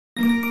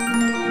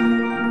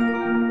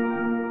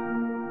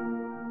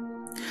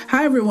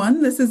Hi,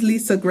 everyone. This is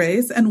Lisa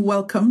Grace, and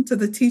welcome to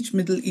the Teach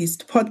Middle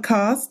East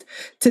podcast.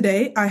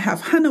 Today, I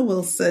have Hannah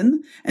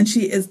Wilson, and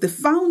she is the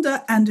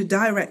founder and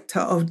director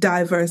of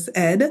Diverse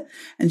Ed,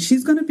 and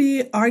she's going to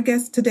be our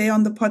guest today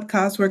on the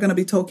podcast. We're going to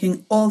be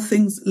talking all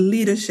things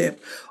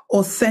leadership,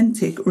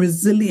 authentic,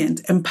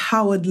 resilient,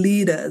 empowered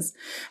leaders.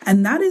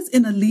 And that is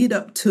in a lead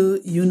up to,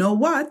 you know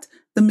what,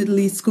 the Middle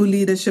East School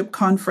Leadership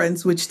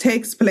Conference, which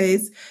takes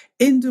place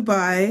in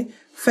Dubai,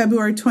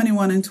 February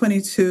 21 and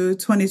 22,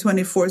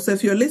 2024. So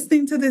if you're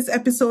listening to this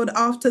episode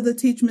after the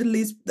Teach Middle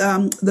East,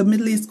 the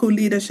Middle East School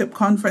Leadership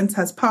Conference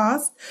has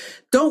passed,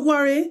 don't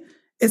worry,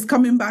 it's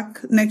coming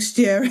back next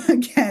year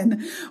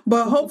again.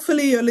 But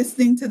hopefully you're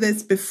listening to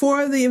this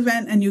before the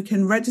event and you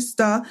can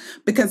register,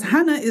 because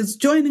Hannah is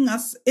joining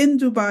us in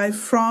Dubai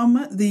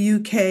from the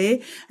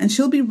UK, and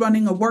she'll be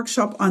running a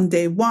workshop on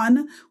day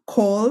one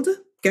called,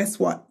 guess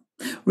what?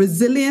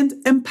 Resilient,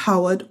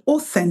 empowered,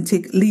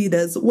 authentic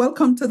leaders.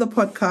 Welcome to the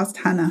podcast,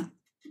 Hannah.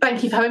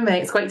 Thank you for having me.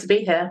 It's great to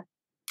be here.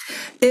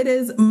 It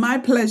is my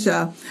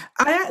pleasure.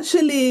 I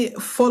actually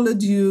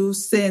followed you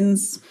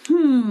since,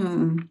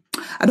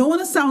 I don't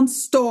want to sound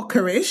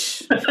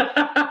stalkerish,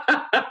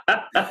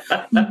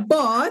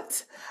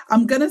 but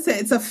I'm going to say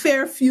it's a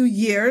fair few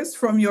years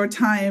from your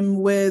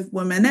time with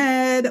Women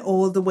Ed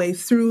all the way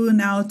through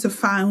now to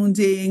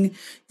founding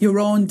your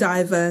own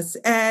Diverse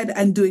Ed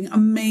and doing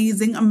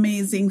amazing,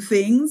 amazing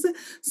things.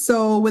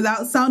 So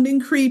without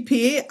sounding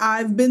creepy,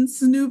 I've been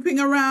snooping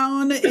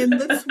around in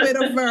the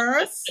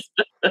Twitterverse,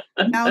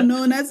 now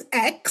known as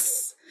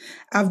X.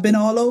 I've been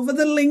all over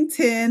the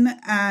LinkedIn,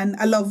 and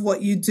I love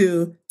what you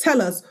do.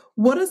 Tell us,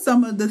 what are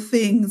some of the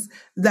things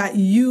that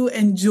you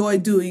enjoy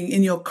doing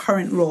in your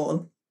current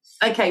role?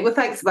 Okay, well,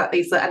 thanks for that,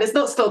 Lisa. And it's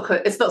not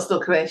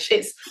stalkerish.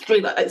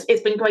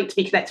 It's been great to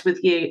be connected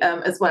with you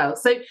as well.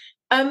 So,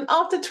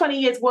 after 20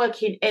 years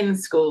working in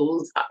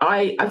schools,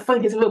 I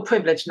find it's a real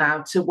privilege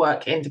now to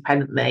work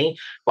independently.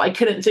 But I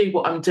couldn't do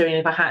what I'm doing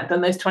if I hadn't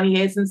done those 20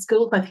 years in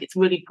schools. I think it's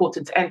really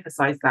important to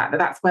emphasise that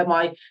that's where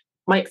my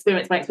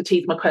experience, my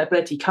expertise, my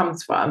credibility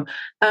comes from.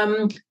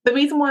 The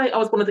reason why I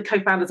was one of the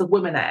co-founders of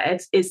Women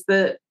Ed is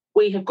that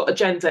we have got a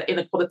gender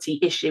inequality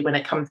issue when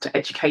it comes to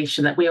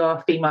education, that we are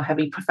a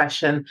female-heavy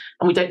profession,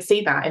 and we don't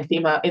see that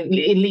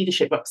in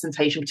leadership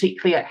representation,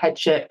 particularly at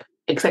headship,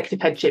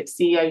 executive headship,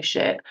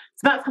 CEOship.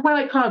 So that's where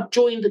I kind of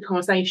joined the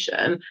conversation.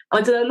 And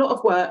I did a lot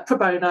of work pro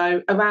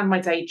bono around my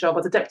day job. I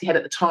was a deputy head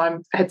at the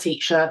time, head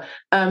teacher,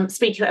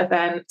 speaking at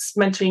events,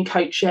 mentoring,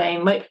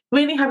 coaching, like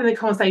really having the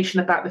conversation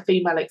about the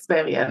female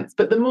experience.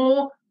 But the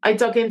more I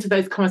dug into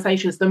those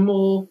conversations, the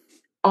more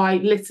I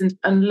listened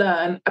and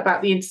learned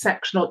about the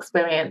intersectional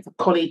experience of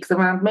colleagues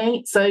around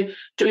me. So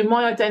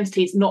my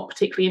identity is not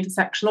particularly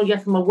intersectional.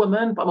 Yes, I'm a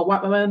woman, but I'm a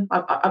white woman.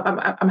 I'm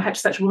a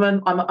heterosexual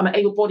woman. I'm an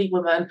able-bodied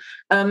woman.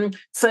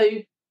 So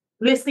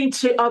listening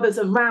to others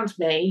around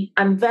me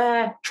and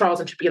their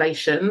trials and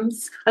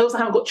tribulations. I also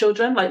haven't got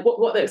children. Like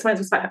what their experience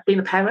was like being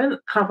a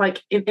parent, kind of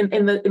like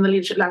in the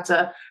leadership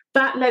ladder.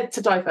 That led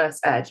to Diverse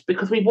Ed,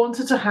 because we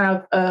wanted to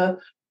have a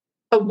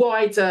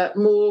wider,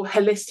 more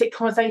holistic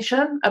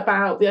conversation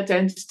about the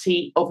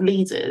identity of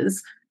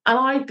leaders. And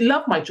I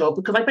love my job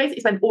because I basically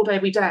spend all day,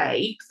 every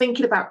day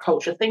thinking about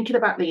culture, thinking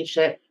about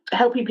leadership,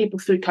 helping people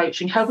through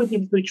coaching, helping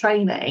people through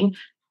training,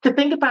 to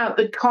think about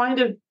the kind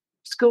of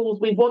schools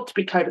we want to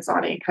be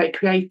co-designing and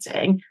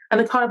co-creating, and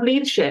the kind of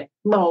leadership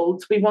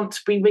molds we want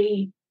to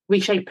be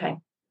reshaping.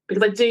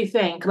 Because I do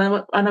think, and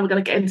I know we're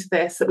going to get into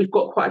this, that we've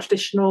got quite a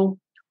traditional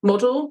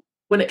model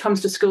when it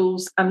comes to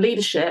schools and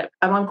leadership,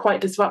 and I'm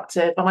quite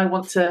disruptive, and I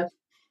want to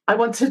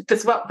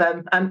disrupt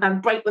them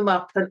and break them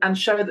up and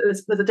show that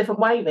there's a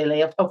different way,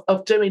 really,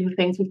 of doing the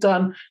things we've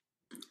done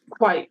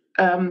quite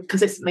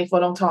consistently for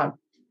a long time.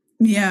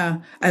 Yeah,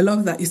 I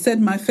love that. You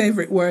said my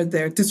favorite word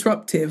there,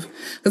 disruptive,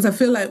 because I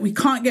feel like we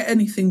can't get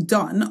anything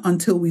done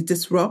until we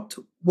disrupt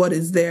what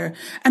is there.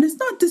 And it's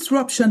not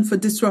disruption for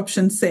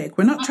disruption's sake.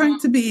 We're not trying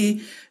to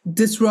be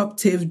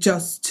disruptive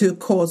just to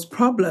cause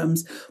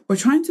problems. We're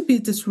trying to be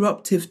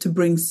disruptive to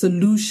bring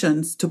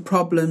solutions to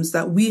problems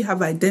that we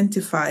have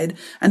identified,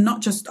 and not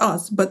just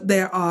us, but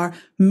there are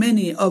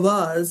many of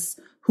us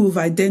who've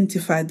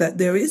identified that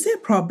there is a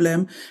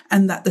problem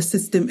and that the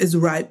system is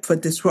ripe for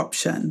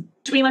disruption.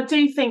 I mean, I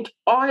do think,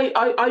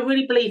 I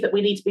really believe that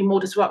we need to be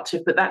more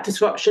disruptive, but that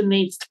disruption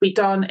needs to be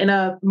done in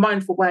a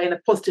mindful way, in a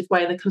positive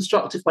way, in a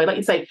constructive way. Like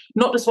you say,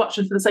 not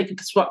disruption for the sake of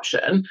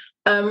disruption.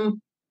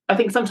 I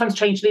think sometimes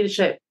change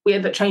leadership, we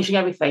end up changing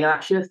everything, and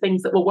actually the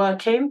things that were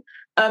working.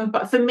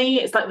 But for me,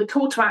 it's like the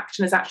call to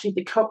action is actually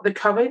the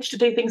courage to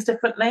do things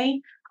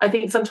differently. I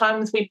think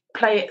sometimes we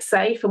play it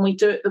safe and we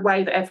do it the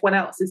way that everyone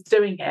else is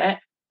doing it.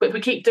 But if we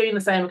keep doing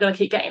the same, we're going to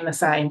keep getting the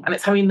same. And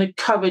it's having the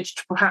courage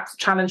to perhaps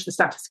challenge the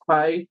status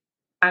quo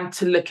and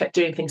to look at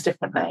doing things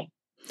differently.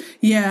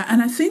 Yeah, and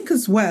I think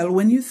as well,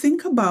 when you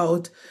think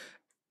about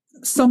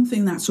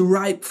something that's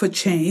ripe for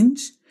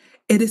change,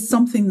 it is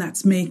something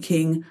that's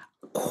making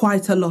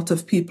quite a lot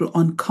of people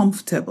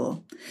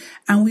uncomfortable.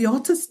 And we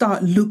ought to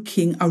start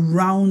looking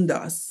around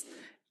us,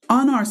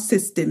 on our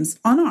systems,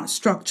 on our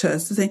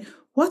structures, to say,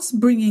 what's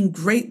bringing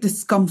great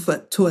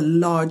discomfort to a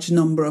large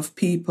number of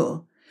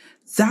people?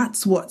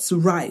 That's what's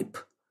ripe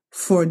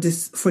for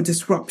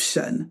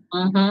disruption.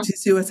 Mm-hmm. Do you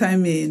see what I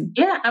mean?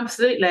 Yeah,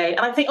 absolutely.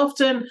 And I think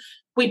often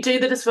we do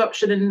the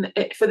disruption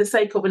for the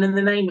sake of and in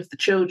the name of the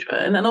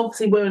children. And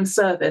obviously, we're in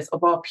service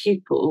of our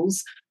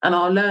pupils and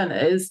our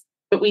learners,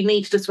 but we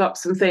need to disrupt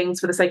some things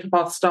for the sake of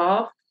our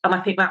staff. And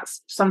I think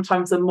that's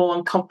sometimes a more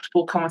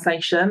uncomfortable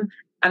conversation,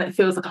 and it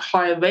feels like a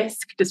higher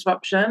risk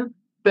disruption.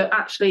 But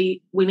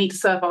actually, we need to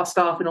serve our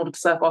staff in order to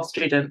serve our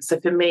students. So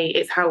for me,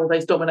 it's how all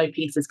those domino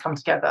pieces come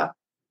together.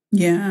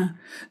 Yeah.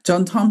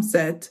 John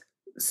Tomset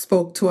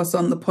spoke to us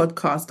on the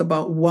podcast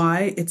about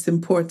why it's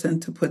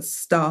important to put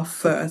staff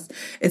first.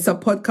 It's a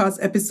podcast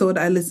episode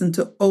I listened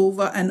to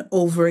over and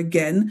over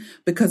again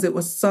because it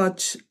was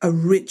such a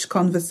rich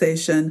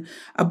conversation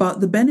about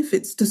the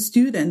benefits to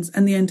students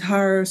and the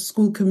entire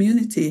school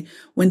community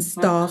when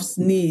staff's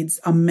needs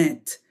are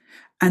met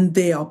and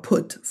they are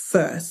put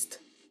first.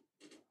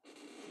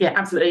 Yeah,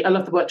 absolutely. I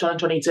love the work John and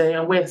Johnny do.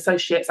 And we're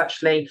associates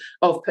actually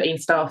of putting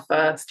staff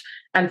first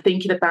and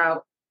thinking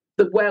about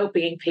the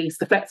well-being piece,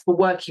 the flexible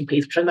working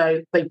piece, which I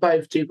know they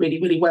both do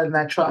really, really well in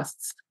their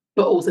trusts,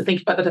 but also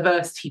think about the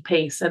diversity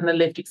piece and the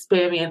lived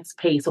experience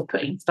piece of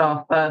putting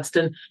staff first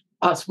and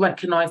us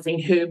recognising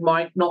who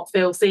might not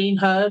feel seen,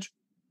 heard,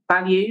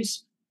 valued.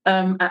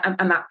 And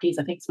that piece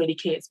I think is really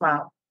key as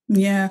well.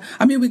 Yeah,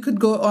 I mean, we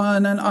could go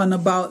on and on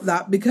about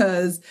that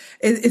because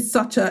it's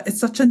such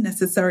a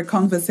necessary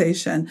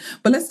conversation.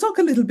 But let's talk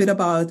a little bit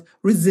about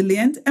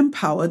resilient,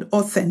 empowered,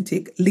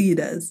 authentic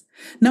leaders.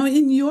 Now,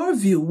 in your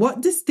view,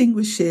 what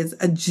distinguishes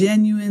a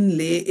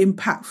genuinely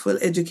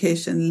impactful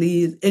educational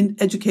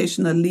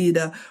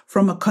leader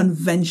from a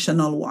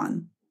conventional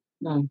one?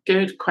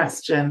 Good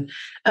question.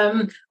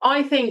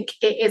 I think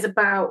it is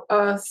about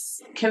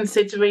us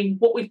considering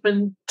what we've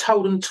been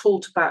told and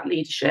taught about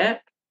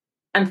leadership,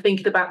 and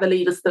thinking about the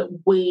leaders that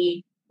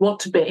we want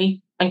to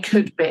be and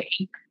could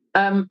be,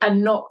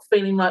 and not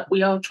feeling like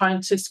we are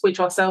trying to squidge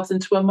ourselves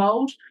into a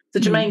mould. So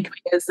Germaine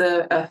Greer is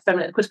a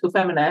critical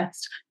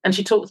feminist, and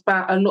she talks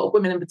about a lot of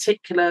women in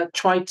particular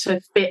try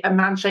to fit a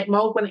man-shaped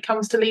mould when it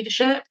comes to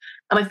leadership.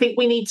 And I think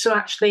we need to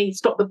actually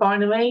stop the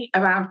binary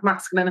around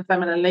masculine and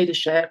feminine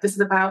leadership. This is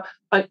about,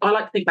 I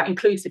like to think about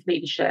inclusive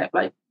leadership,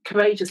 like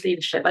courageous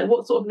leadership, like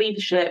what sort of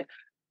leadership,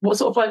 what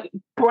sort of like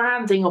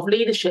branding of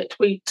leadership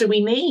do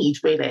we need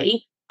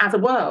really as a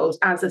world,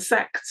 as a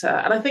sector?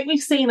 And I think we've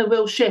seen a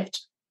real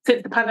shift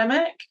since the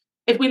pandemic.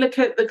 If we look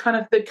at the kind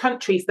of the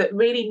countries that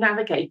really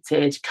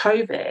navigated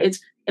COVID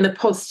in a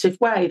positive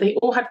way, they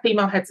all had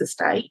female heads of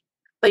state.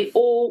 They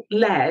all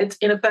led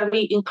in a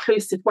very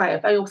inclusive way, a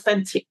very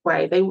authentic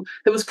way.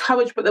 There was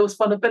courage, but there was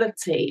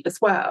vulnerability as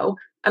well.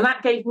 And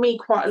that gave me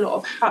quite a lot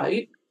of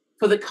hope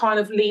for the kind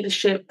of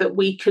leadership that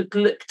we could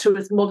look to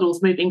as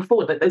models moving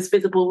forward, like those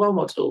visible role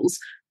models.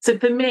 So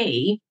for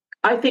me,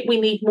 I think we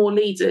need more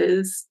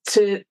leaders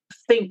to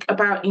think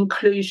about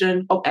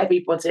inclusion of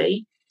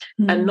everybody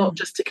and not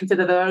just to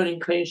consider their own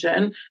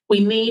inclusion. We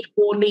need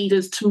more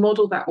leaders to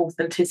model that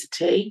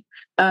authenticity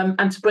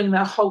and to bring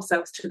their whole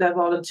selves to their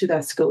role and to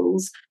their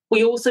schools.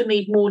 We also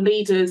need more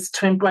leaders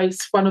to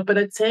embrace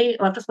vulnerability.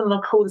 And I've just been on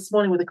a call this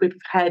morning with a group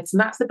of heads, and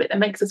that's the bit that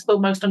makes us feel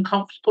most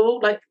uncomfortable,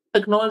 like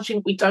acknowledging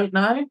what we don't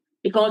know,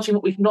 acknowledging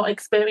what we've not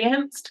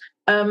experienced.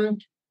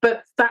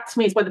 But that to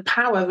me is where the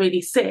power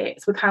really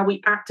sits, with how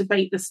we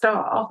activate the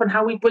staff and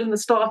how we bring the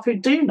staff who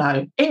do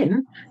know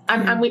in,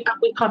 and we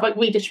kind of like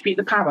redistribute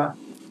the power.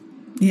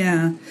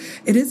 Yeah,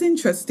 it is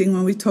interesting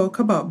when we talk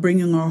about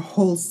bringing our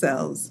whole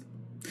selves.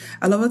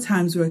 A lot of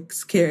times we're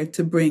scared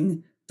to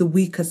bring the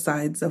weaker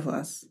sides of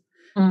us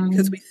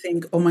because we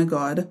think, oh my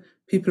God,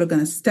 people are going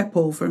to step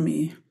over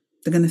me.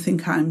 They're going to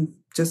think I'm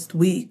just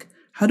weak.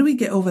 How do we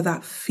get over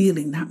that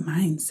feeling, that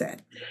mindset?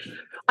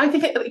 I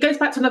think it goes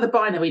back to another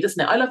binary,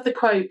 doesn't it? I love the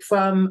quote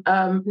from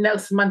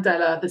Nelson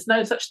Mandela: there's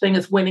no such thing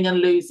as winning and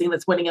losing,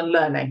 there's winning and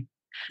learning.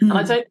 And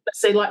I don't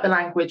say like the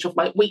language of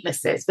like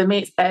weaknesses. For me,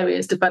 it's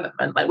areas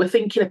development. Like we're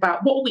thinking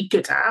about what are we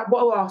good at?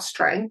 What are our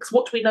strengths?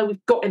 What do we know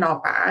we've got in our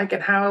bag?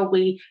 And how are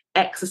we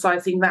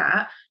exercising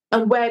that?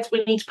 And where do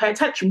we need to pay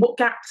attention? What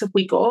gaps have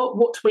we got?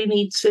 What do we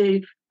need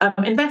to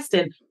invest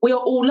in? We are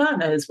all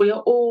learners. We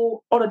are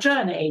all on a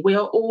journey. We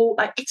are all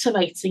like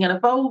iterating and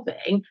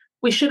evolving.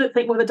 We shouldn't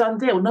think we're the done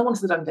deal. No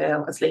one's the done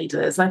deal as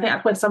leaders. And I think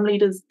that's where some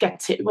leaders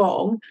get it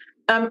wrong.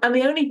 And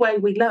the only way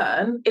we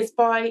learn is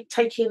by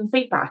taking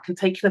feedback and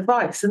taking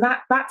advice. And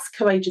that's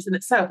courageous in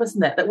itself,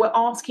 isn't it? That we're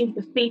asking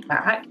for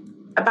feedback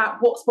about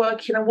what's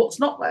working and what's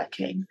not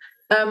working.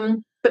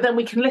 But then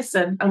we can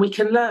listen and we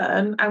can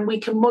learn and we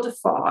can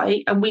modify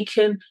and we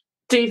can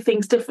do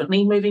things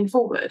differently moving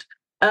forward.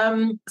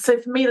 So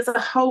for me, there's a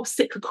whole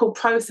cyclical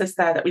process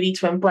there that we need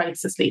to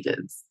embrace as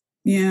leaders.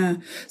 Yeah.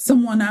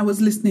 Someone I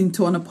was listening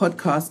to on a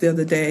podcast the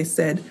other day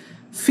said,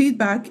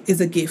 feedback is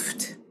a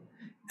gift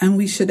and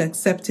we should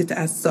accept it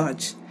as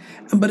such.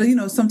 But, you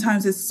know,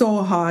 sometimes it's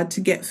so hard to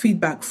get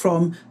feedback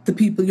from the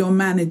people you're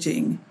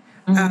managing.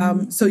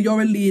 So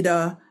you're a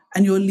leader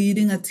and you're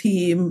leading a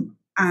team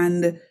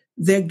and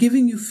they're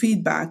giving you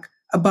feedback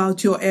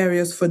about your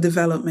areas for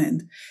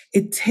development.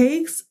 It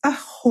takes a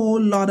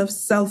whole lot of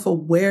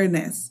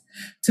self-awareness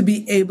to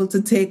be able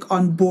to take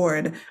on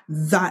board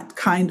that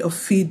kind of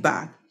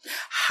feedback.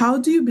 How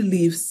do you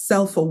believe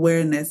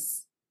self-awareness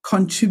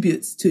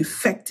contributes to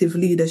effective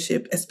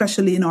leadership,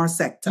 especially in our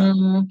sector?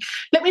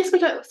 Let me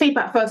speak about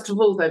feedback first of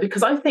all, though,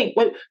 because I think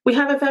we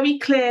have a very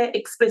clear,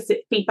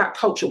 explicit feedback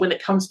culture when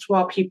it comes to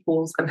our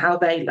pupils and how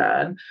they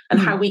learn and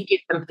how we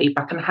give them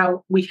feedback and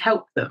how we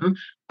help them.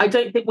 I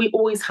don't think we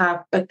always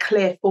have a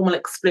clear, formal,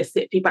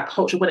 explicit feedback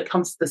culture when it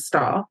comes to the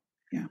staff.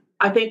 Yeah.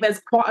 I think there's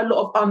quite a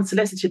lot of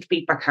unsolicited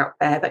feedback out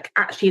there that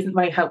actually isn't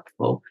very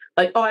helpful.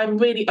 Like, oh, I'm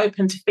really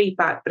open to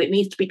feedback, but it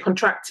needs to be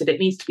contracted.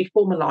 It needs to be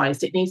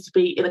formalised. It needs to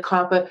be in a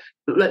kind of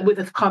with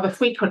a kind of a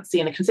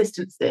frequency and a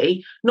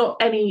consistency. Not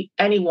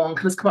anyone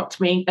can just come up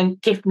to me and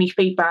give me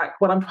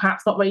feedback when I'm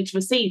perhaps not ready to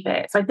receive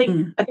it. So I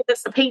think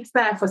there's a piece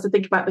there for us to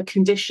think about the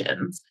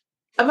conditions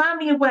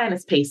around the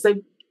awareness piece. So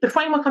the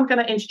framework I'm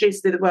going to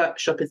introduce through the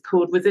workshop is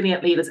called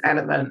Resilient Leaders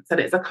Elements, and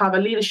it's a kind of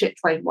a leadership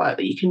framework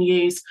that you can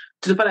use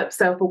to develop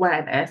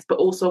self-awareness, but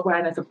also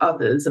awareness of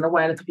others and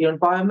awareness of your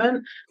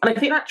environment. And I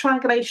think that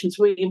triangulation is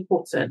really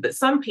important, that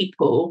some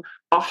people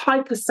are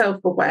hyper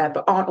self-aware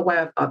but aren't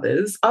aware of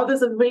others.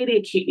 Others are really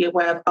acutely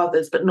aware of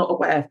others but not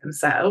aware of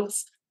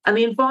themselves. And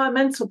the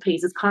environmental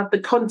piece is kind of the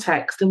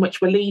context in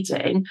which we're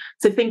leading.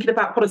 So thinking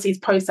about policies,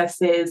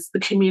 processes, the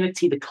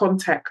community, the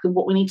context, and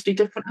what we need to do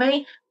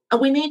differently. And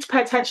we need to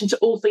pay attention to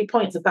all 3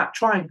 points of that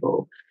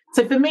triangle.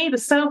 So for me, the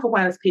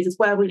self-awareness piece is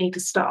where we need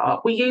to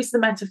start. We use the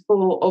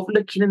metaphor of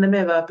looking in the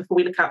mirror before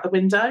we look out the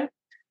window.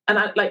 And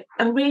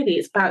really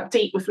it's about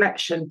deep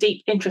reflection,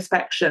 deep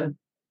introspection.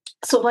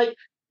 So like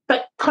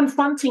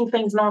confronting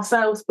things in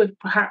ourselves we've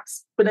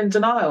perhaps been in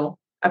denial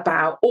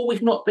about or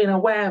we've not been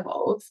aware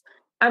of.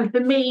 And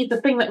for me,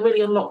 the thing that really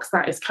unlocks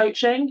that is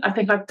coaching. I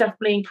think I've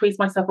definitely increased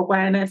my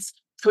self-awareness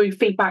through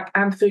feedback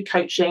and through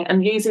coaching,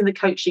 and using the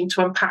coaching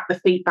to unpack the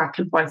feedback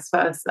and vice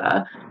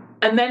versa.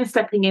 And then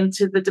stepping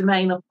into the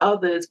domain of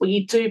others where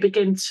you do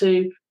begin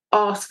to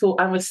ask for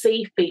and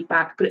receive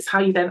feedback, but it's how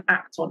you then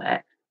act on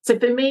it. So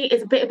for me,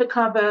 it's a bit of a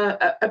kind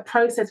of a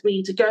process we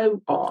need to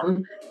go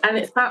on. And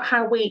it's about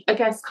how we, I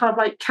guess, kind of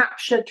like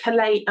capture,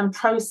 collate and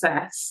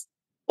process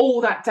all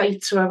that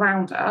data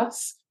around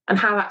us and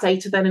how that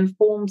data then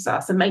informs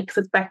us and makes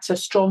us better,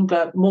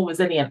 stronger, more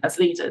resilient as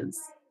leaders.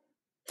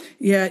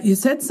 Yeah, you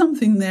said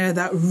something there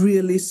that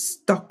really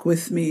stuck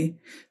with me,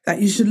 that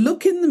you should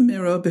look in the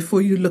mirror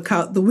before you look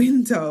out the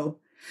window.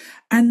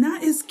 And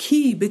that is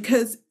key,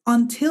 because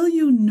until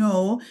you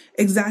know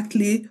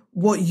exactly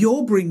what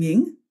you're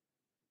bringing,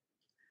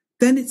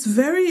 then it's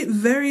very,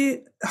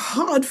 very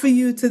hard for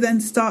you to then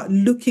start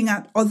looking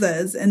at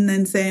others and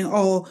then saying,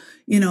 oh,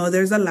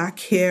 there's a lack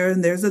here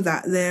and there's a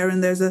that there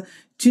and there's a...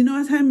 Do you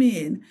know what I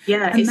mean?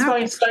 Yeah, it's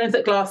throwing stones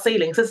at glass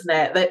ceilings, isn't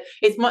it? That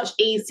it's much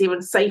easier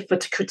and safer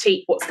to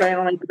critique what's going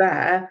on over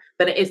there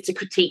than it is to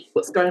critique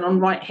what's going on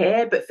right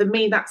here. But for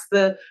me, that's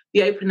the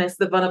openness,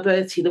 the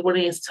vulnerability, the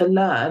willingness to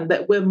learn,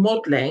 that we're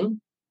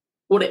modelling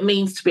what it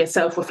means to be a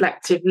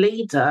self-reflective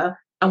leader,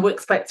 and we're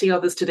expecting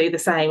others to do the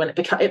same. And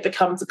it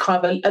becomes a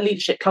kind of a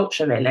leadership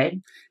culture, really.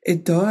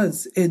 It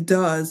does. It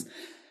does.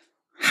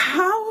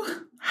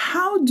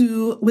 How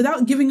do,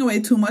 without giving away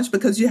too much,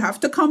 because you have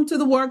to come to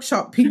the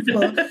workshop,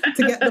 people, to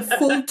get the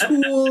full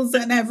tools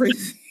and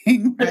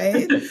everything,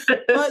 right?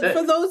 But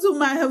for those who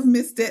might have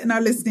missed it and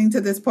are listening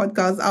to this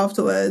podcast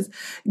afterwards,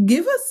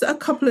 give us a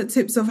couple of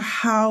tips of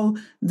how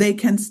they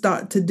can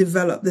start to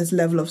develop this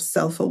level of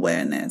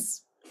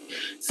self-awareness.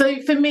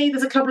 So for me,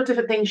 there's a couple of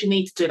different things you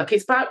need to do. Like,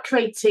 it's about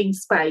creating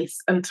space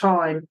and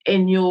time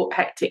in your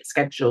hectic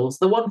schedules.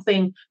 The one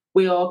thing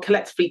we are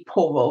collectively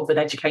poor of in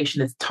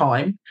education is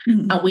time,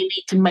 and we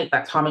need to make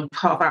that time and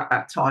carve out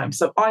that time.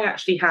 So I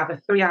actually have a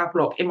 3-hour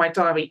block in my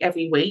diary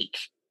every week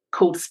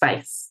called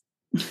space.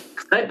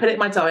 Don't put it in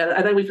my diary.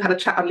 I know we've had a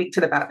chat on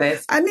LinkedIn about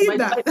this. I need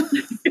that.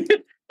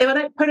 If I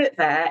don't put it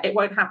there, it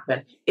won't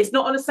happen. It's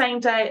not on the same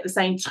day at the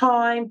same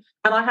time.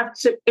 And I have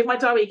to, if my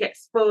diary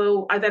gets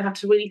full, I then have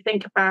to really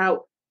think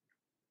about,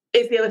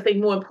 is the other thing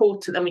more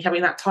important than me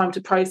having that time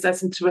to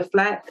process and to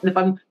reflect? And if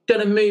I'm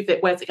going to move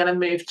it, where's it going to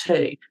move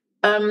to?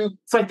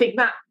 So I think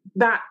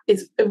that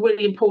is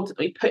really important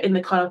that we put in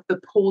the kind of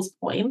the pause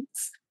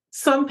points.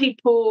 Some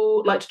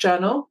people like to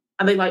journal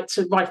and they like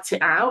to write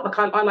it out. Like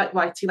I like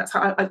writing. That's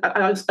how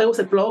I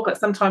also blog. Like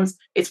sometimes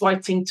it's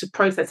writing to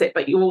process it,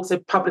 but you're also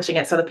publishing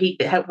it so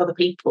it helps other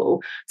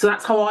people. So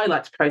that's how I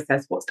like to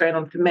process what's going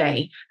on for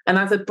me. And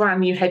as a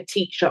brand new head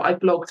teacher, I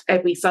blogged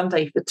every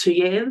Sunday for 2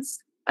 years.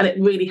 And it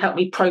really helped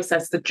me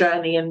process the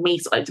journey and me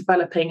sort of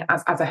developing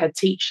as a head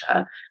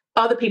teacher.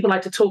 Other people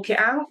like to talk it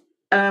out.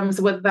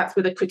 So whether that's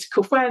with a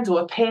critical friend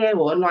or a peer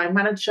or a line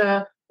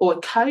manager or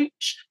a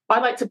coach, I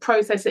like to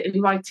process it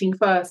in writing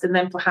first and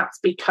then perhaps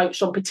be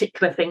coached on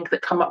particular things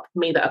that come up for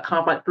me that are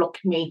kind of like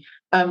blocking me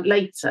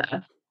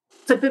later.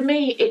 So for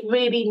me, it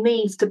really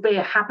needs to be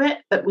a habit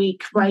that we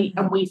create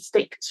and we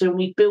stick to and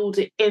we build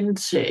it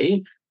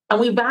into, and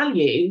we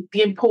value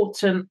the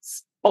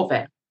importance of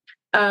it.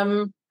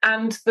 And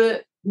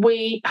that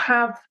we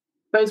have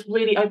those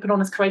really open,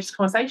 honest, courageous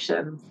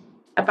conversations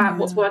about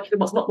what's working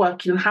and what's not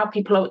working and how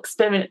people are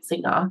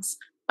experiencing us.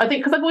 I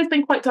think because I've always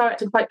been quite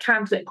direct and quite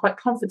candid and quite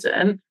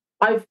confident,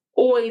 I've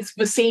always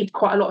received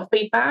quite a lot of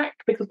feedback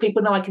because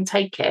people know I can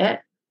take it.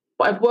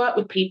 But I've worked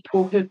with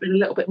people who've been a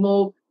little bit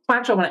more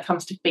fragile when it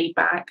comes to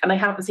feedback, and they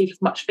haven't received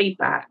as much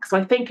feedback. So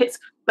I think it's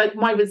like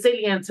my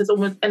resilience has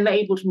almost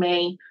enabled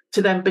me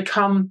to then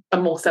become a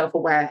more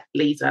self-aware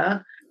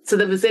leader. So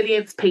the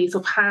resilience piece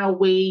of how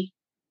we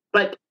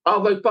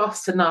are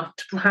robust enough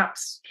to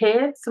perhaps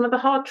hear some of the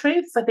hard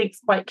truths, I think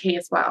is quite key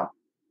as well.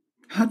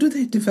 How do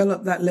they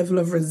develop that level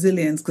of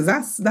resilience?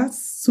 Because that's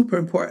super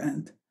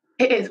important.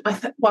 It is.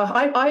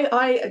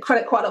 I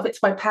credit quite a lot of it to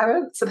my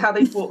parents and how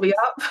they brought me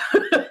up.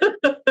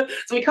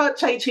 So we can't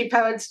change who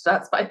parented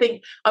us, but I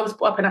think I was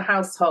brought up in a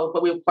household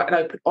where we were quite an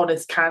open,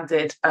 honest,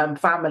 candid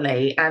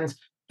family, and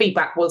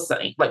feedback was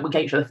something like we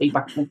gave each other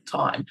feedback all the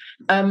time.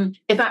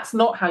 If that's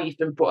not how you've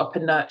been brought up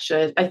and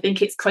nurtured, I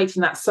think it's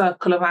creating that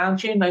circle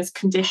around you in those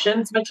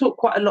conditions. And I talk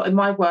quite a lot in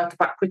my work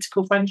about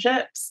critical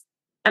friendships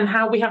and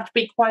how we have to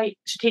be quite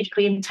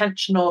strategically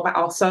intentional about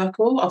our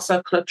circle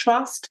of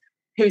trust,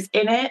 who's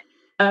in it,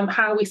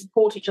 how we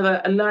support each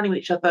other and learning with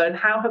each other, and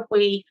how have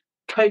we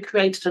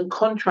co-created and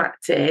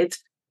contracted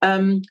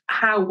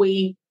how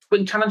we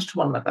bring challenge to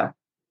one another.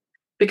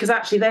 Because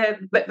actually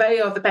they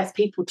are the best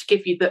people to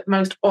give you the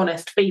most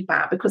honest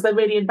feedback because they're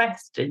really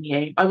invested in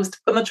you. I was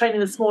on the training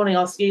this morning,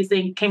 I was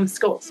using Kim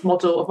Scott's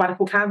model of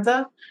radical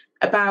candor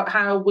about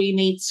how we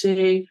need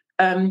to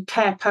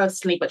care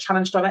personally but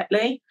challenge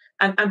directly,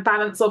 and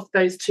balance off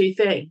those two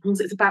things.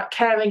 It's about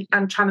caring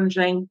and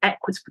challenging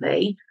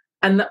equitably.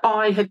 And that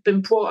I have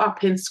been brought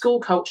up in school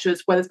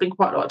cultures where there's been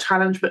quite a lot of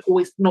challenge, but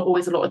not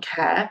always a lot of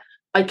care.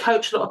 I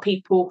coach a lot of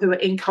people who are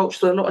in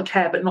culture with a lot of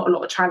care, but not a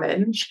lot of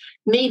challenge.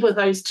 Neither of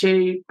those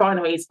two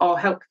binaries are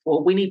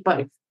helpful. We need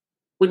both.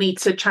 We need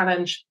to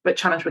challenge, but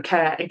challenge with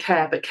care, and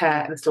care, but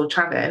care, and still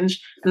challenge.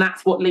 And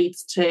that's what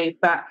leads to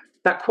that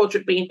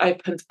quadrant being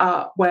opened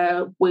up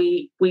where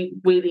we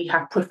really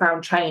have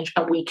profound change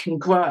and we can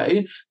grow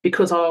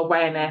because our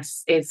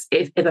awareness is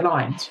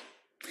aligned.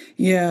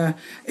 Yeah,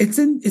 it's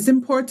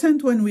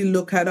important when we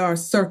look at our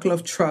circle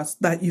of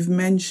trust that you've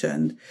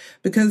mentioned,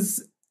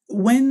 because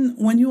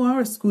when you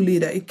are a school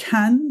leader, it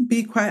can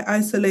be quite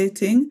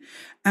isolating,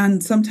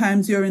 and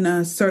sometimes you're in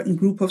a certain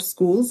group of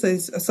schools.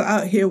 So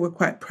out here, we're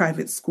quite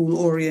private school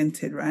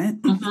oriented,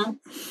 right? Mm-hmm.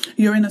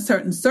 You're in a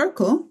certain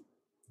circle,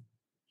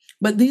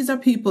 but these are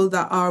people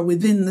that are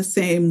within the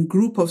same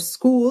group of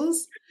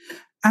schools,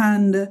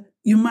 and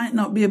you might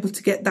not be able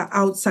to get that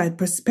outside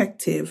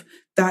perspective,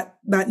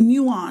 that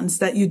nuance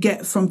that you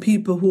get from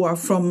people who are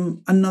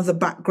from another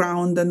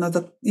background,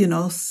 another,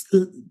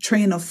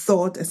 train of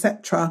thought,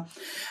 etc.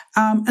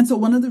 And so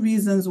one of the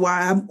reasons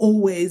why I'm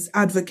always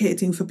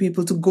advocating for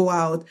people to go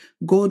out,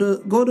 go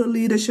to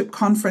leadership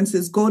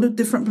conferences, go to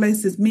different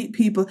places, meet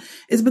people,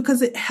 is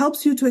because it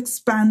helps you to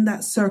expand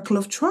that circle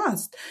of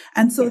trust.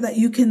 And so that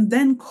you can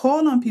then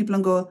call on people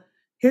and go,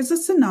 here's a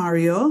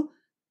scenario.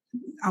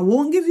 I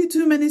won't give you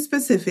too many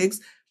specifics,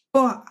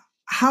 but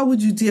how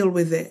would you deal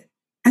with it?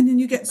 And then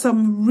you get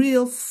some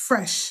real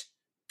fresh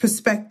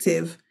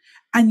perspective,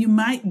 and you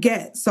might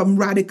get some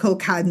radical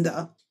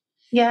candor.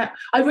 Yeah,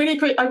 I really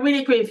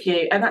agree with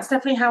you. And that's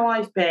definitely how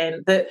I've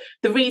been. The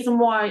reason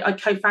why I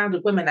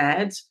co-founded Women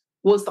Ed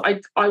was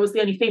that I was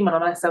the only female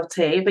on SLT,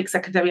 a big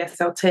secondary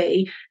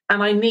SLT,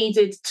 and I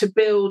needed to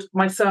build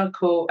my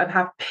circle and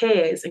have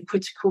peers and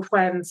critical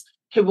friends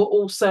who were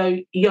also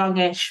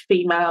youngish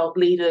female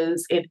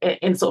leaders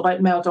in sort of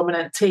like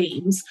male-dominant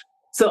teams.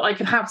 So I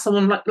could have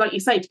someone, like you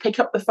say, to pick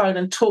up the phone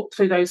and talk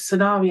through those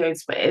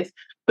scenarios with.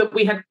 But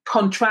we had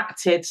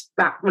contracted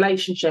that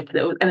relationship,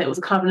 and it was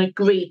a kind of an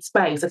agreed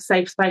space, a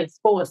safe space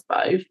for us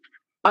both.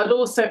 I'd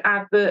also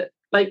add that,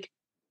 I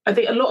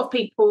think a lot of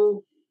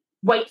people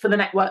wait for the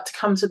network to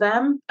come to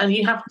them, and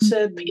you have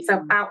to put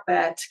yourself out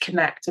there to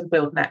connect and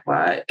build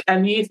network,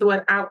 and use the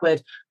word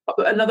outward.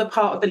 Another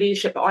part of the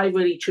leadership that I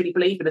really truly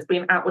believe in is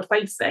being outward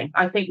facing.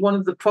 I think one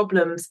of the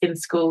problems in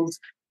schools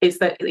is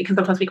that it can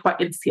sometimes be quite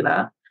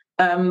insular.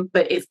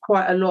 But it's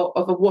quite a lot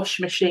of a wash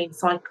machine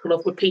cycle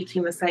of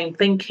repeating the same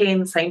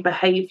thinking, same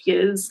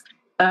behaviours.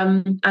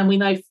 And we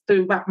know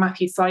through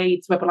Matthew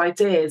Said's Rebel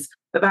Ideas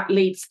that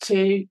leads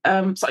to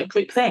sort of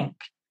groupthink.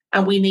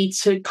 And we need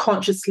to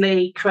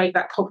consciously create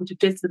that cognitive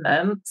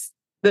dissonance,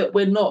 that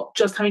we're not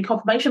just having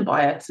confirmation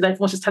bias and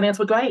everyone's just telling us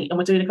we're great and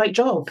we're doing a great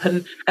job,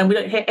 and we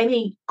don't hear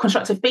any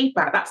constructive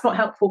feedback. That's not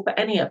helpful for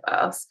any of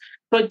us.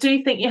 So I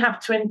do think you have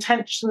to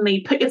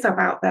intentionally put yourself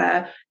out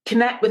there,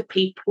 connect with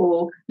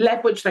people,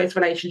 leverage those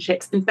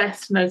relationships,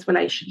 invest in those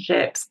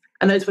relationships,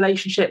 and those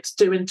relationships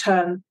do in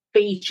turn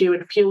feed you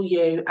and fuel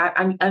you.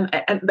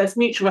 And there's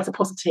mutual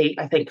reciprocity,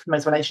 I think, from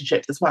those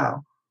relationships as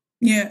well.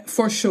 Yeah,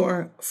 for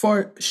sure.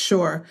 So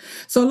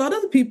a lot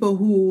of the people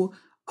who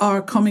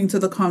are coming to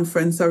the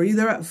conference are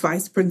either at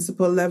vice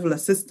principal level,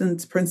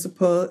 assistant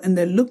principal, and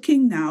they're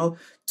looking now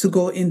to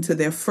go into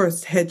their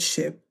first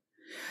headship.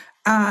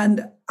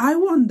 And I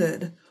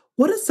wondered,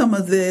 What are some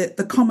of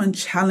the common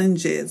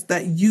challenges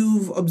that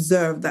you've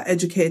observed that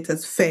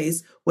educators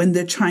face when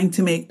they're trying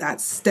to make that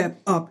step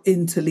up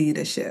into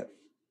leadership?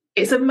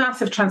 It's a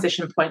massive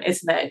transition point,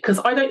 isn't it? Because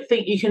I don't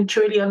think you can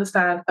truly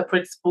understand a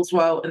principal's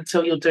role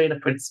until you're doing a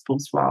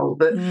principal's role.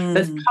 But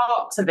there's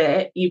parts of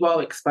it you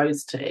are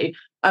exposed to.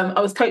 I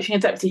was coaching a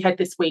deputy head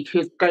this week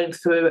who's going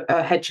through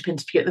a headship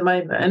interview at the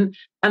moment,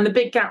 and the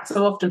big gaps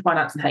are often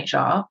finance and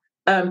HR.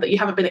 That you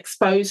haven't been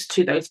exposed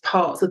to those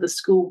parts of the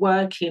school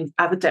working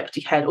as a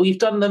deputy head, or you've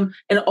done them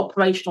in an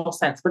operational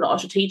sense, but not a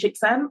strategic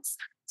sense.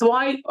 So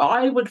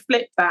I would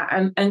flip that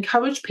and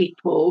encourage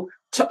people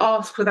to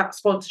ask for that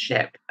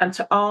sponsorship and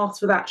to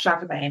ask for that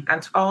shadowing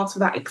and to ask for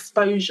that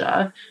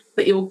exposure,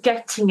 that you're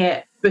getting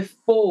it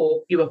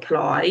before you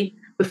apply,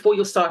 before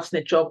you're starting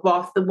the job,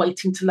 rather than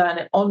waiting to learn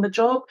it on the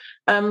job.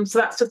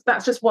 So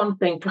that's just one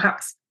thing.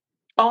 Perhaps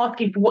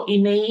asking for what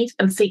you need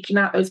and seeking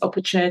out those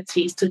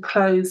opportunities to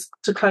close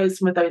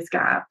some of those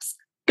gaps.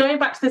 Going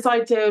back to this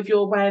idea of your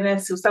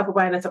awareness, your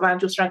self-awareness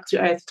around your strengths,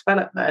 your areas of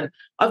development,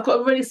 I've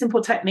got a really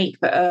simple technique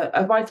that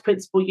a vice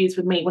principal used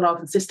with me when I was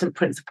an assistant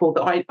principal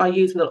that I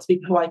use with lots of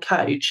people who I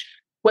coach,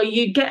 where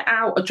you get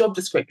out a job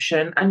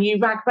description and you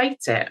rag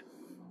rate it.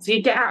 So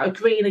you get out a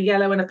green, a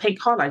yellow and a pink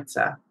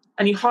highlighter,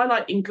 and you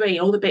highlight in green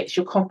all the bits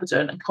you're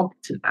confident and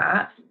competent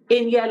at.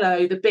 In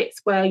yellow, the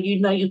bits where you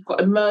know you've got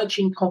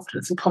emerging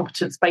confidence and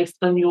competence based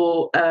on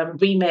your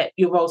remit,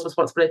 your roles and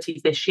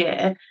responsibilities this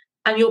year.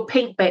 And your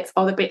pink bits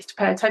are the bits to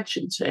pay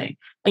attention to.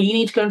 And you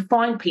need to go and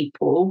find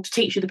people to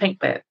teach you the pink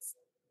bits.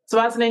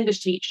 So as an English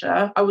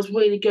teacher, I was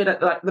really good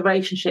at like the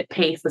relationship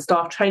piece, the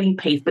staff training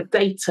piece, but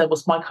data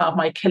was my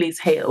Achilles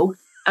heel.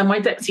 And my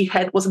deputy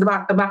head was a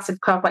massive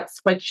kind of like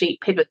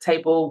spreadsheet pivot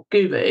table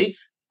guru.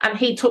 And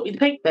he taught me the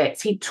pink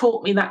bits. He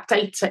taught me that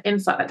data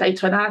insight, that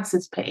data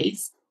analysis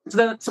piece. So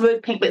then some of the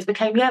pink bits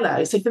became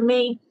yellow. So for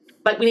me,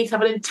 like we need to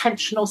have an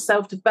intentional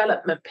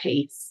self-development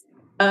piece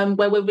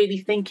where we're really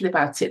thinking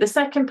about it. The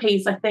second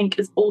piece, I think,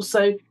 is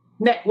also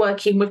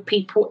networking with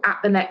people at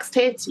the next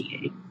tier to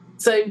you.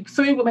 So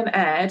through Women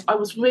Ed, I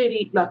was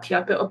really lucky.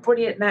 I built a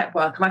brilliant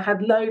network and I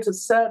had loads of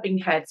serving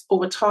heads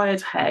or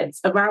retired heads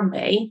around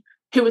me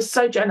who were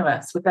so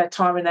generous with their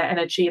time and their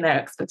energy and their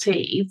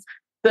expertise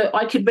that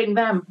I could bring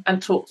them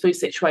and talk through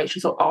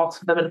situations or ask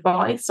for them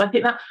advice. So I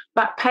think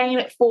that paying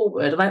it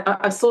forward, and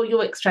I saw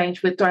your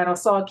exchange with Diana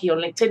Sagi on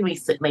LinkedIn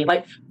recently,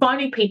 like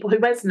finding people who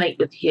resonate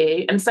with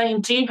you and saying,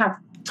 do you have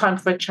time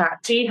for a chat?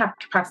 Do you have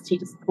capacity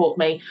to support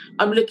me?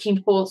 I'm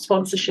looking for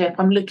sponsorship.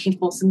 I'm looking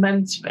for some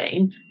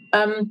mentoring.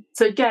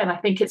 So again, I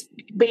think it's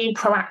being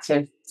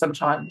proactive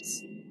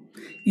sometimes.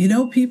 You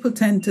know, people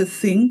tend to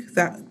think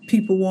that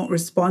people won't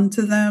respond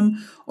to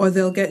them or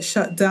they'll get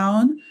shut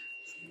down.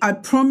 I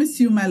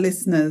promise you, my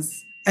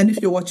listeners, and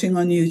if you're watching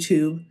on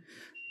YouTube,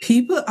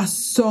 people are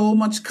so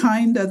much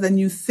kinder than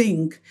you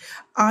think.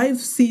 I've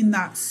seen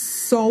that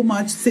so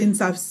much since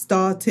I've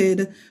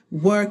started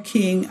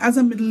working as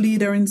a middle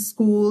leader in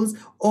schools,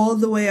 all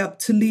the way up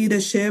to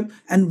leadership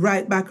and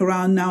right back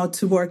around now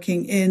to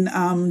working in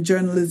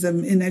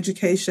journalism in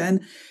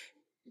education.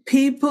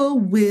 People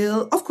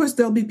will, of course,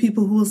 there'll be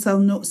people who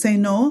will say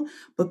no,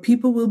 but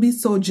people will be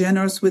so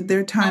generous with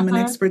their time and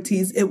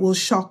expertise, it will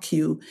shock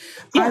you.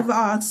 Yeah. I've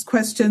asked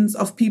questions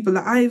of people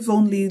that I've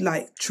only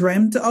like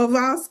dreamt of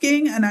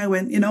asking, and I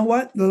went, you know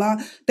what?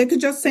 They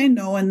could just say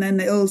no, and then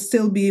it'll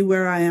still be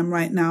where I am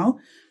right now.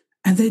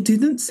 And they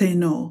didn't say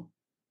no.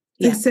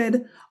 They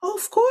said, oh,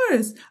 of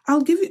course, I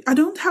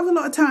don't have a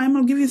lot of time.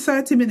 I'll give you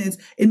 30 minutes.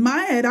 In my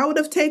head, I would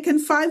have taken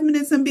 5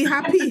 minutes and be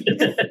happy.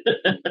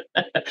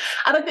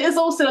 And I think it's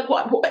also like,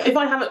 if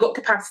I haven't got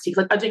capacity,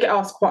 because I do get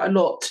asked quite a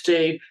lot to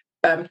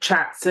do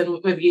chats and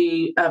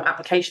review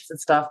applications and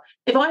stuff.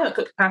 If I haven't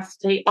got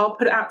capacity, I'll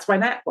put it out to my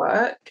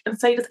network and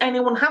say, does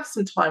anyone have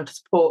some time to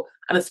support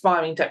an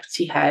aspiring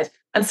deputy head?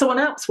 And someone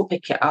else will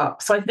pick it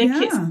up. So I think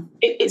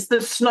it's the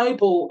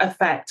snowball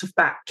effect of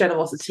that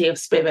generosity of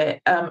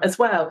spirit as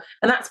well.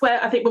 And that's where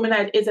I think Women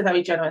Ed is a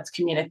very generous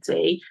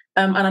community.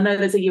 And I know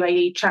there's a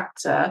UAE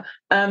chapter.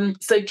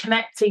 So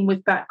connecting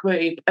with that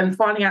group and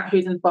finding out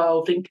who's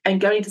involved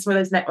and going to some of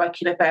those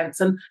networking events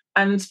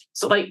and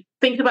sort of like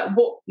thinking about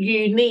what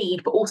you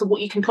need, but also what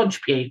you can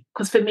contribute.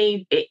 Because for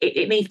me,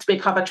 it needs to be a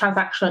kind of a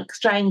transactional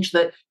exchange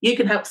that you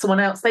can help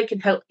someone else, they can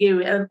help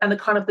you, and the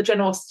kind of the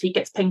generosity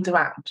gets pinged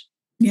around.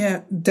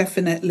 Yeah,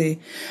 definitely.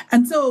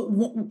 And so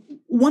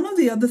one of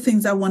the other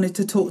things I wanted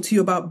to talk to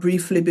you about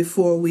briefly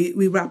before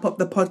we wrap up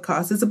the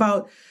podcast is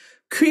about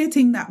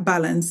creating that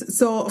balance.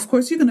 So, of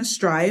course, you're going to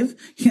strive,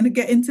 you're going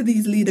to get into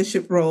these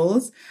leadership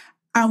roles,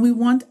 and we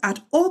want at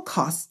all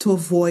costs to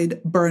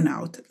avoid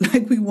burnout.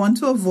 Like we want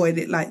to avoid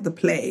it like the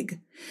plague.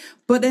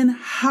 But then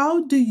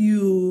how do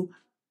you,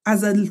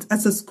 as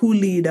a school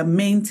leader,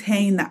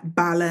 maintain that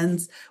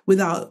balance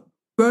without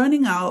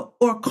burning out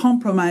or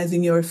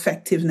compromising your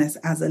effectiveness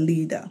as a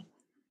leader?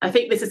 I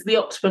think this is the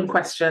optimum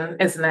question,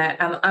 isn't it?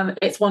 And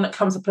it's one that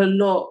comes up a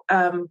lot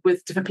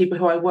with different people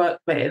who I work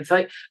with.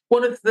 Like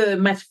one of the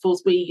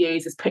metaphors we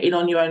use is putting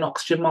on your own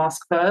oxygen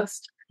mask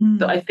first.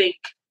 That I think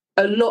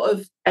a lot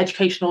of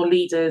educational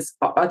leaders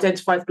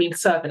identify as being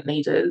servant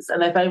leaders,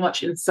 and they're very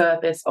much in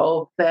service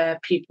of their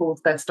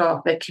pupils, their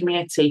staff, their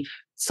community,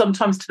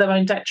 sometimes to their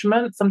own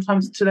detriment,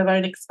 sometimes to their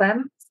own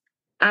expense.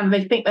 And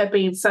they think they're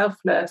being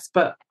selfless,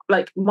 but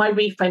like my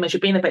reframe is,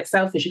 you're being a bit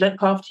selfish. You don't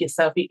look after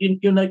yourself.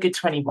 You're no good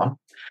to anyone.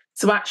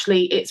 So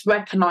actually, it's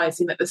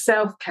recognizing that the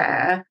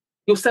self-care,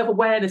 your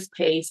self-awareness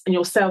piece and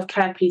your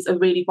self-care piece are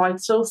really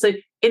vital. So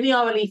in the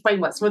RLE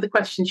framework, some of the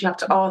questions you have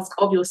to ask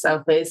of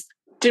yourself is,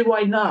 do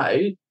I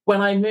know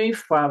when I move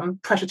from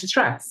pressure to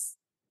stress?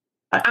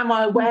 Am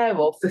I aware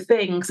of the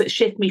things that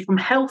shift me from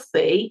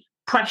healthy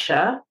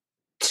pressure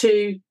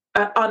to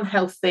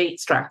unhealthy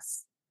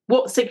stress?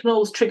 What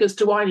signals, triggers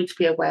do I need to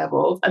be aware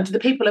of? And do the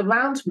people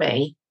around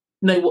me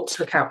know what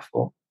to look out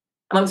for?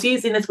 And I was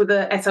using this with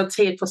a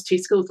SLT across 2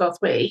 schools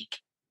last week,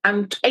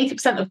 and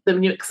 80% of them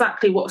knew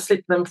exactly what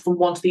slid them from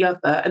one to the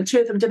other, and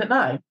 2 of them didn't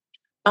know.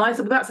 And I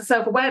said, well, that's a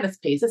self-awareness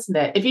piece, isn't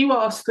it? If you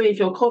ask 3 of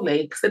your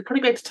colleagues, they'd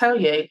probably be able to tell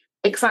you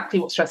exactly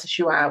what stresses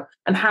you out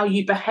and how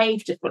you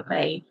behave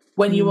differently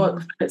when you are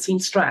experiencing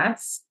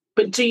stress.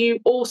 But do you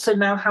also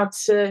know how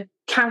to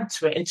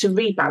counter it and to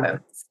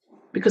rebalance?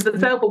 Because the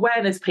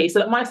self-awareness piece,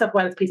 so my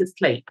self-awareness piece is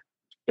sleep.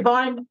 If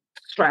I'm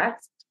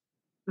stressed,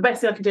 the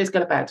best thing I can do is go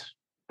to bed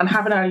and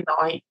have an early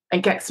night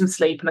and get some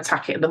sleep and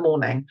attack it in the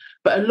morning.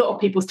 But a lot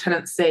of people's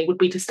tendency would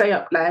be to stay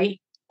up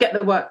late, get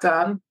the work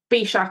done,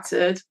 be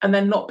shattered, and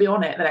then not be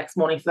on it the next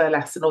morning for their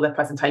lesson or their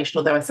presentation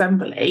or their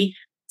assembly.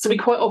 So we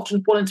quite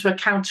often fall into a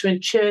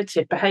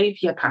counterintuitive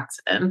behaviour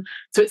pattern.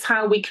 So it's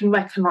how we can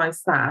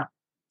recognise that.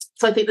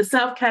 So I think the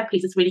self-care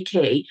piece is really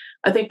key.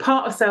 I think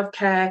part of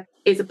self-care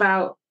is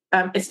about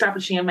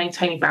establishing and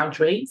maintaining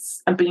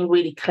boundaries and being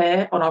really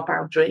clear on our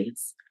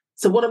boundaries.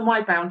 So one of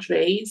my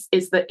boundaries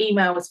is that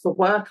email is for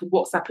work and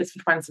WhatsApp is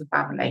for friends and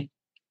family.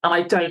 And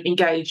I don't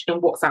engage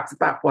in WhatsApps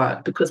about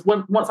work, because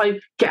once I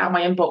get out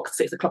my inbox at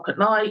 6 o'clock at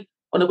night,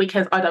 on the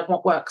weekends, I don't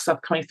want work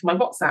stuff coming through my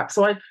WhatsApp.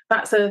 So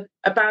that's a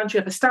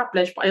boundary I've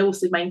established, but I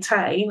also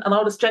maintain. And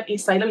I'll just gently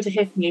say, let me to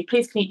hear from you.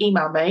 Please, can you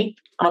email me?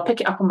 And I'll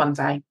pick it up on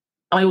Monday.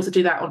 I also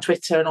do that on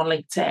Twitter and on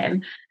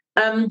LinkedIn.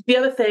 The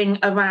other thing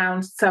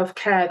around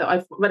self-care, that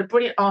I've read a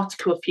brilliant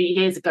article a few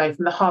years ago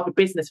from the Harvard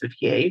Business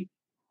Review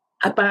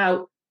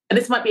about, and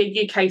this might be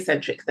a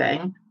UK-centric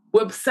thing,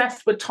 we're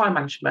obsessed with time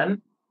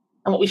management,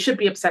 and what we should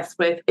be obsessed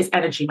with is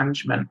energy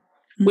management.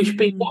 We should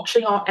be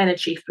watching our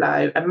energy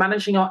flow and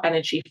managing our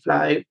energy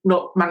flow,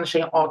 not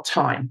managing our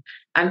time.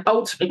 And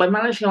ultimately, by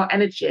managing our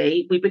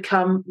energy, we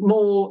become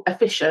more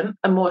efficient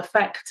and more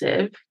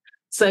effective.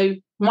 So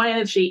my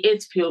energy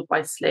is fueled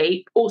by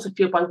sleep, also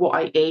fueled by what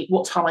I eat,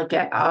 what time I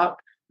get up,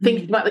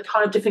 thinking about the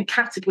kind of different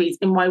categories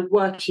in my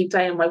working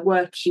day and my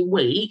working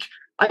week.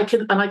 I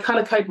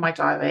colour code my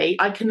diary.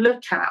 I can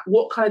look at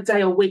what kind of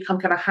day or week I'm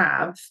going to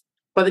have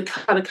by the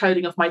colour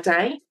coding of my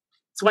day.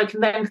 So I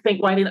can then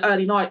think, well, I need an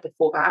early night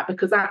before that,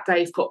 because that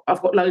day's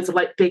I've got loads of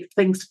like big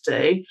things to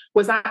do.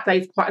 Whereas that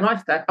day's quite a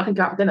nice day. I can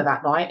go out for dinner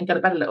that night and go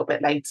to bed a little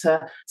bit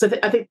later. So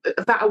I think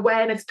that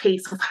awareness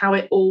piece of how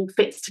it all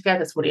fits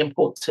together is really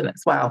important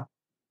as well.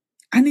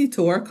 I need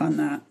to work on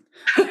that.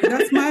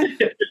 That's my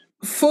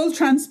full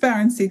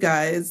transparency,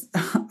 guys.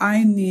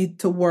 I need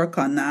to work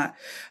on that.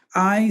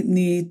 I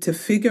need to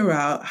figure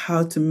out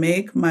how to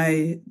make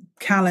my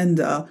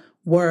calendar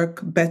work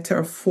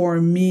better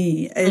for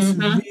me. It's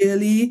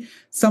really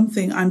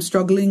something I'm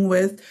struggling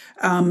with,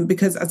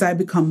 because as I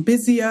become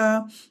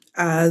busier,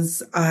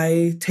 as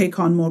I take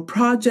on more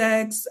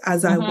projects,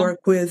 as I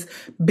work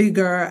with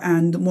bigger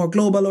and more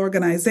global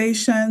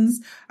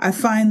organizations, I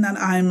find that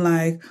I'm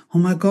like, oh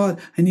my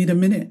God, I need a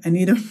minute.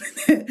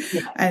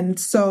 Yeah. And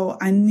so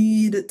I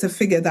need to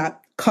figure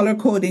that color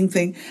coding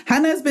thing.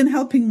 Hannah's been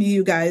helping me,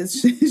 you guys.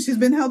 She's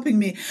been helping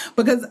me,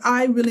 because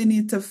I really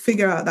need to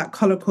figure out that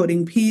color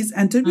coding piece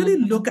and to really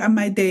look at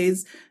my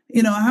days.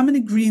 You know, how many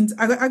greens?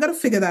 I got to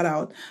figure that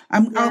out.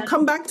 I'll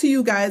come back to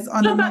you guys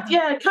on. Come back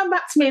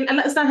to me and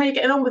let us know how you're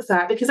getting on with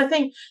that. Because I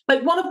think,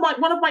 like, one of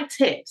my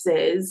tips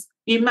is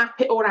you map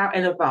it all out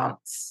in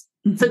advance.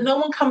 So no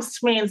one comes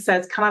to me and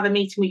says, can I have a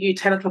meeting with you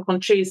 10 o'clock on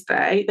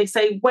Tuesday? They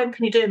say, when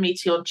can you do a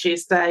meeting on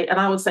Tuesday? And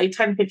I would say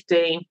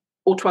 10:15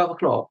 or 12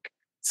 o'clock.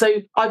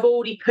 So I've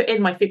already put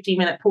in my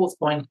 15-minute pause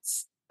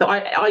points. So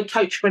I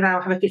coach for an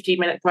hour, have a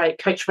 15-minute break,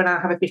 coach for an hour,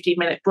 have a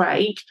 15-minute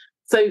break.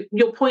 So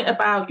your point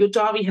about your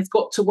diary has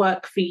got to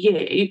work for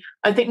you.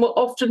 I think we're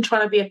often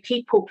trying to be a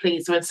people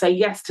pleaser and say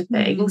yes to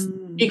things.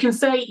 You can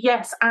say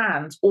yes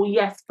and, or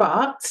yes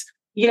but,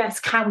 yes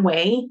can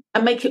we,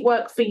 and make it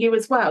work for you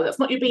as well. That's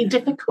not you being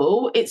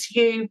difficult. It's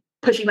you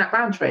pushing that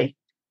boundary.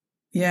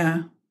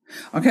 Yeah.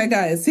 Okay,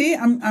 guys, see,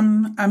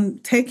 I'm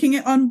taking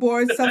it on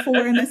board.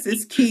 Self-awareness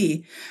is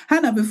key.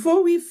 Hannah,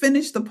 before we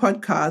finish the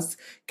podcast,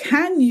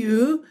 can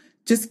you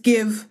just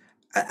give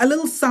a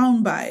little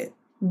soundbite?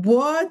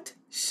 What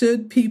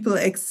should people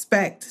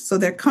expect? So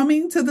they're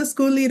coming to the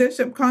school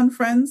leadership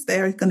conference.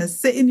 They're going to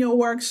sit in your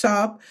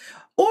workshop,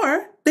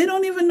 or they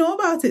don't even know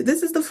about it.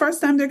 This is the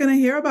first time they're going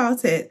to hear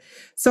about it.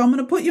 So I'm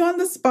going to put you on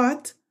the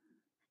spot.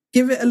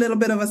 Give it a little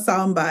bit of a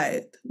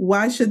soundbite.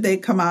 Why should they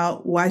come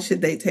out? Why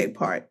should they take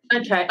part?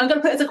 Okay, I'm going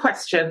to put it as a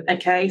question.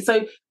 Okay,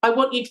 so I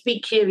want you to be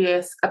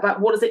curious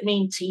about what does it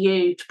mean to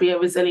you to be a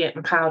resilient,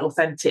 empowered,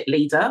 authentic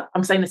leader.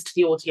 I'm saying this to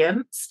the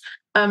audience.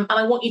 And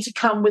I want you to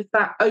come with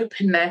that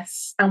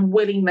openness and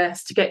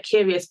willingness to get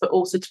curious, but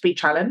also to be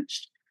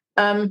challenged,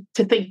 to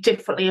think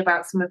differently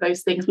about some of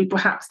those things we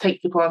perhaps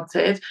take for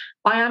granted.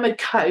 I am a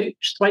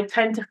coach, so I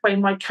tend to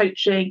frame my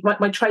coaching,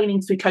 my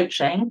training through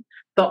coaching,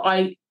 but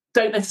I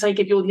don't necessarily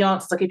give you all the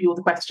answers, I give you all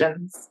the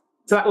questions.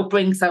 So that will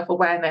bring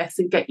self-awareness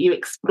and get you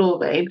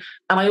exploring.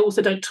 And I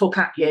also don't talk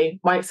at you.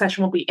 My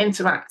session will be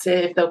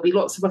interactive. There'll be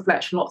lots of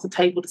reflection, lots of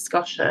table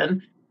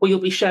discussion, where you'll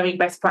be sharing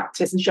best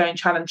practice and sharing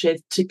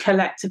challenges to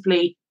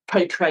collectively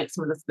co-create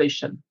some of the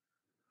solution.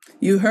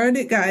 You heard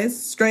it,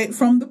 guys, straight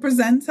from the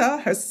presenter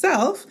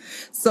herself.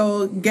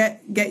 So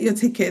get your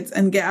tickets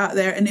and get out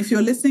there. And if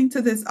you're listening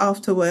to this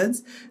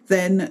afterwards,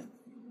 then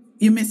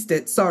you missed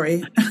it.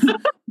 Sorry.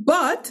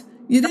 But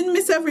you didn't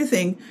miss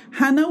everything.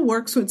 Hannah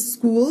works with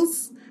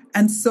schools.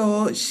 And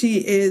so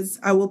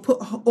I will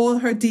put all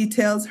her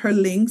details, her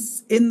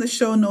links in the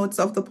show notes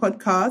of the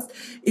podcast.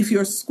 If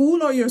your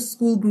school or your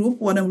school group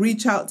want to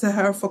reach out to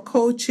her for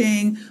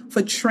coaching,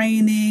 for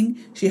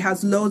training, she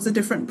has loads of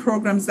different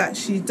programs that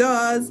she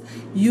does.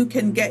 You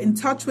can get in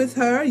touch with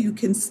her. You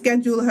can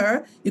schedule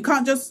her. You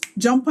can't just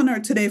jump on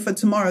her today for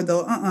tomorrow,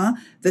 though.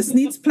 This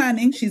needs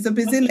planning. She's a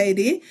busy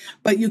lady,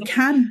 but you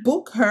can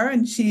book her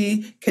and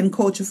she can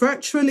coach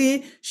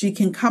virtually. She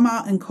can come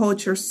out and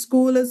coach your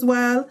school as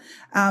well.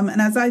 And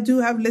as I do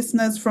have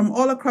listeners from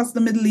all across the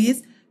Middle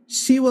East,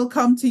 she will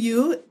come to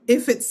you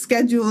if it's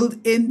scheduled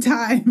in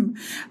time,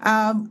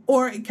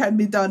 or it can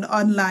be done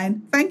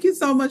online. Thank you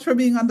so much for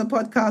being on the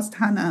podcast,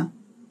 Hannah.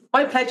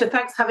 My pleasure.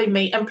 Thanks for having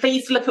me. And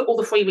please look at all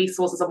the free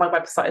resources on my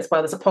website as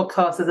well. There's a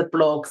podcast, there's a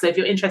blog. So if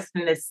you're interested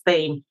in this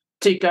theme,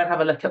 do go and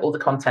have a look at all the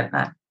content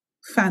there.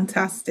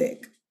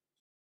 Fantastic.